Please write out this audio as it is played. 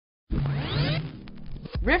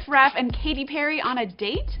Riff Raff and Katy Perry on a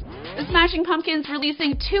date? The Smashing Pumpkins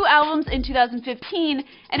releasing 2 albums in 2015,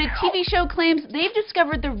 and a TV show claims they've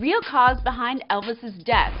discovered the real cause behind Elvis's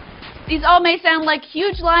death. These all may sound like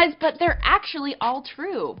huge lies, but they're actually all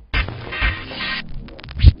true.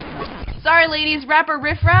 Sorry ladies, rapper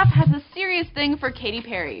Riff Raff has a serious thing for Katy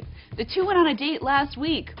Perry. The two went on a date last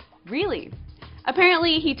week. Really?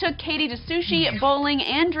 Apparently, he took Katy to sushi, bowling,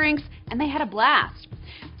 and drinks, and they had a blast.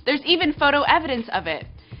 There's even photo evidence of it.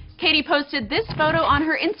 Katy posted this photo on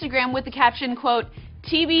her Instagram with the caption, quote,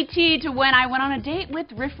 "TBT to when I went on a date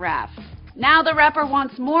with Riff Raff." Now the rapper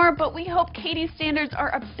wants more, but we hope Katy's standards are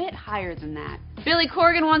a bit higher than that. Billy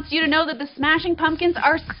Corgan wants you to know that the Smashing Pumpkins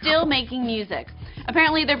are still making music.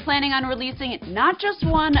 Apparently they're planning on releasing not just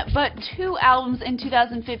 1, but 2 albums in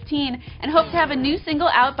 2015 and hope to have a new single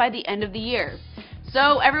out by the end of the year.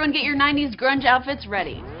 So everyone get your 90s grunge outfits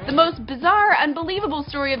ready. The most bizarre, unbelievable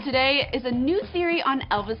story of today is a new theory on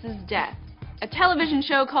Elvis's death. A television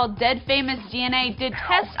show called Dead Famous DNA did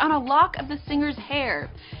tests on a lock of the singer's hair.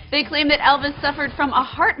 They claim that Elvis suffered from a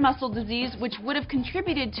heart muscle disease which would have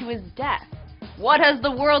contributed to his death. What has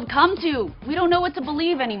the world come to? We don't know what to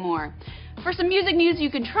believe anymore. For some music news you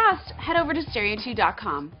can trust, head over to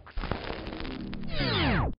Stereotude.com.